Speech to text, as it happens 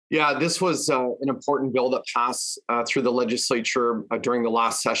Yeah, this was an important bill that passed through the legislature during the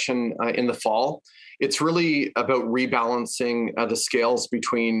last session in the fall. It's really about rebalancing the scales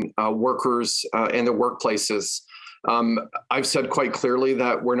between workers and their workplaces. I've said quite clearly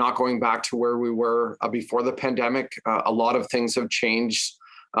that we're not going back to where we were before the pandemic. A lot of things have changed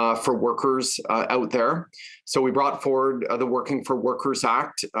for workers out there. So we brought forward the Working for Workers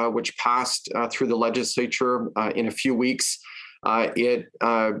Act, which passed through the legislature in a few weeks. It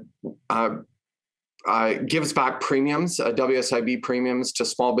gives back premiums, WSIB premiums to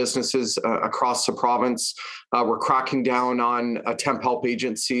small businesses across the province. We're cracking down on temp help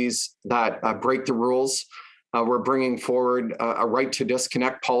agencies that break the rules. We're bringing forward a right to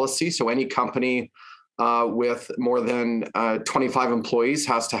disconnect policy. So any company with more than 25 employees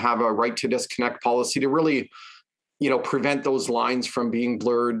has to have a right to disconnect policy to really prevent those lines from being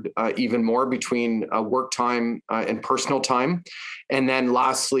blurred even more between work time and personal time. And then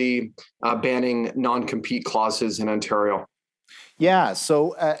lastly, banning non-compete clauses in Ontario. Yeah,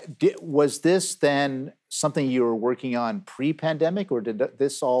 so was this then something you were working on pre-pandemic, or did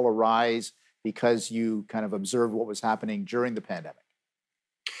this all arise because you kind of observed what was happening during the pandemic?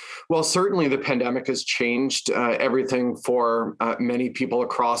 Well, certainly the pandemic has changed everything for many people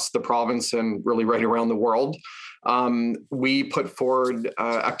across the province and really right around the world. We put forward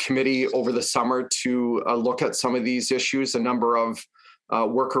a committee over the summer to look at some of these issues. A number of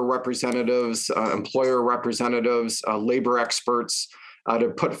worker representatives, employer representatives, labor experts to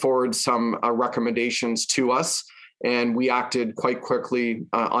put forward some recommendations to us. And we acted quite quickly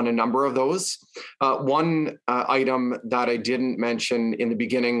on a number of those. One item that I didn't mention in the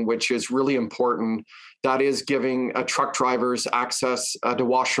beginning, which is really important, that is giving truck drivers access to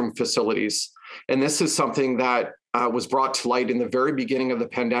washroom facilities. And this is something that was brought to light in the very beginning of the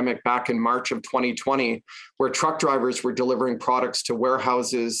pandemic back in March of 2020, where truck drivers were delivering products to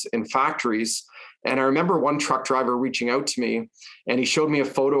warehouses and factories. And I remember one truck driver reaching out to me, and he showed me a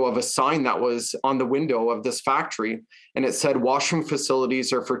photo of a sign that was on the window of this factory, and it said, "Washroom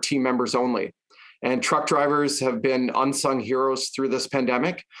facilities are for team members only." And truck drivers have been unsung heroes through this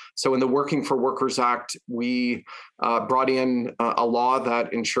pandemic. So in the Working for Workers Act, we brought in a law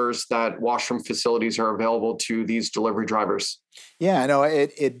that ensures that washroom facilities are available to these delivery drivers. Yeah, no,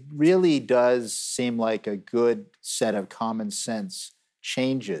 it really does seem like a good set of common sense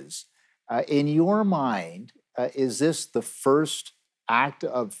changes. In your mind, is this the first act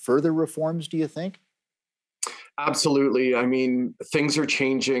of further reforms, do you think? Absolutely. I mean, things are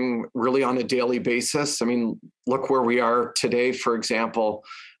changing really on a daily basis. I mean, look where we are today, for example.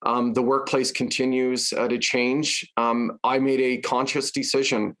 The workplace continues to change. I made a conscious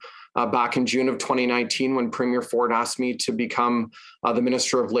decision back in June of 2019 when Premier Ford asked me to become the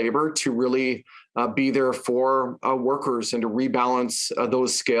Minister of Labor to really be there for workers and to rebalance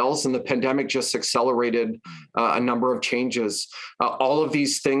those scales. And the pandemic just accelerated a number of changes. All of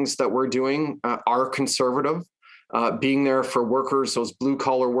these things that we're doing are conservative. Being there for workers, those blue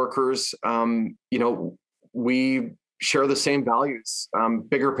collar workers, we share the same values,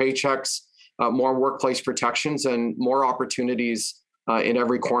 bigger paychecks, more workplace protections, and more opportunities in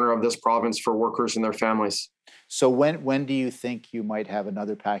every corner of this province for workers and their families. So when do you think you might have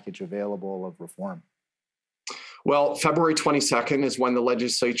another package available of reform? Well, February 22nd is when the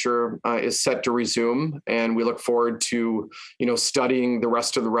legislature is set to resume, and we look forward to, studying the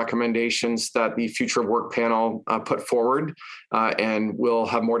rest of the recommendations that the Future of Work panel put forward, and we'll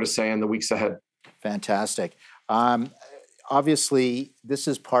have more to say in the weeks ahead. Fantastic. Obviously, this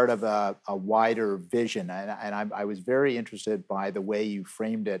is part of a wider vision, and I was very interested by the way you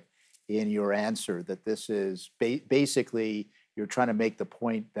framed it in your answer, that this is basically you're trying to make the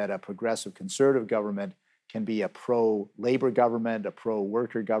point that a progressive conservative government can be a pro-labor government, a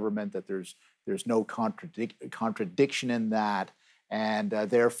pro-worker government, that there's no contradiction in that, and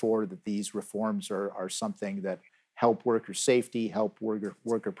therefore that these reforms are something that help worker safety, help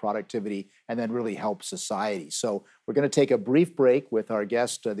worker productivity, and then really help society. So we're going to take a brief break with our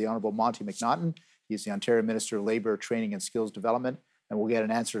guest, the Honourable Monte McNaughton. He's the Ontario Minister of Labour, Training and Skills Development, and we'll get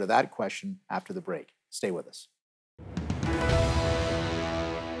an answer to that question after the break. Stay with us.